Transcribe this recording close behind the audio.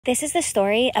This is the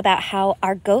story about how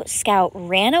our goat Scout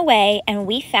ran away and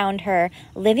we found her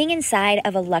living inside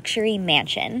of a luxury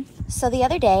mansion. So the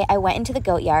other day I went into the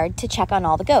goat yard to check on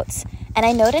all the goats and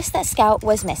I noticed that Scout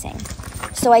was missing.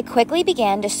 So I quickly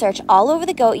began to search all over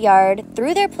the goat yard,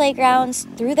 through their playgrounds,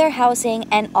 through their housing,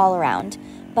 and all around.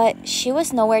 But she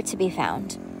was nowhere to be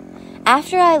found.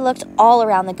 After I looked all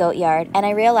around the goat yard and I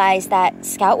realized that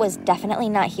Scout was definitely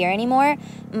not here anymore,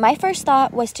 my first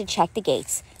thought was to check the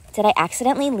gates. Did I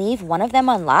accidentally leave one of them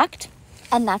unlocked?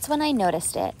 And that's when I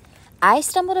noticed it. I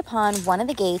stumbled upon one of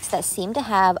the gates that seemed to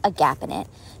have a gap in it.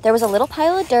 There was a little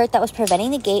pile of dirt that was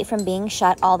preventing the gate from being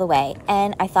shut all the way,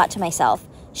 and I thought to myself,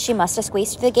 she must have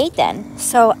squeezed through the gate then.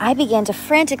 So I began to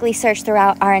frantically search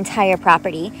throughout our entire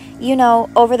property. You know,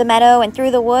 over the meadow and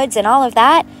through the woods and all of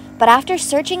that. But after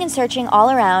searching and searching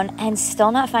all around and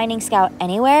still not finding Scout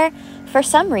anywhere, for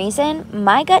some reason,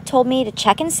 my gut told me to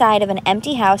check inside of an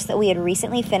empty house that we had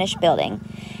recently finished building.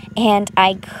 And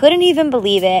I couldn't even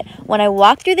believe it when I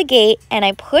walked through the gate and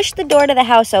I pushed the door to the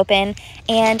house open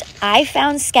and I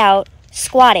found Scout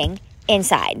squatting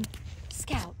inside.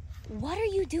 Scout, what are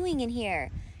you doing in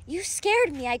here? You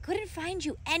scared me. I couldn't find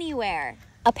you anywhere.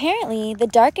 Apparently, the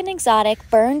dark and exotic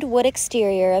burned wood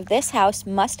exterior of this house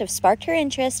must have sparked her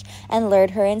interest and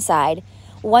lured her inside.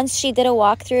 Once she did a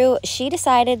walkthrough, she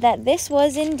decided that this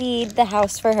was indeed the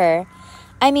house for her.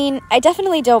 I mean, I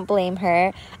definitely don't blame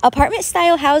her.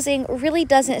 Apartment-style housing really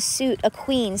doesn't suit a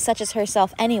queen such as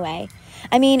herself anyway.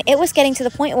 I mean, it was getting to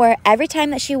the point where every time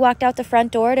that she walked out the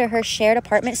front door to her shared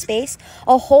apartment space,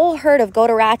 a whole herd of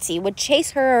G.O.A.T would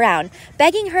chase her around,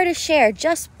 begging her to share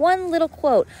just one little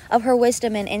quote of her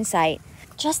wisdom and insight.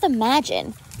 Just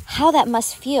imagine how that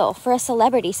must feel for a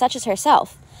celebrity such as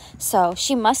herself. So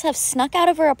she must have snuck out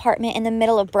of her apartment in the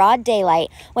middle of broad daylight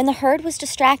when the herd was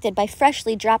distracted by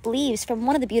freshly dropped leaves from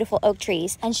one of the beautiful oak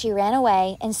trees, and she ran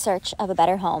away in search of a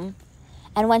better home.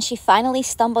 And when she finally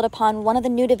stumbled upon one of the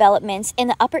new developments in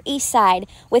the Upper East Side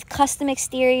with custom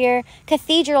exterior,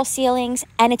 cathedral ceilings,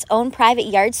 and its own private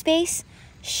yard space,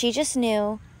 she just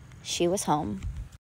knew she was home.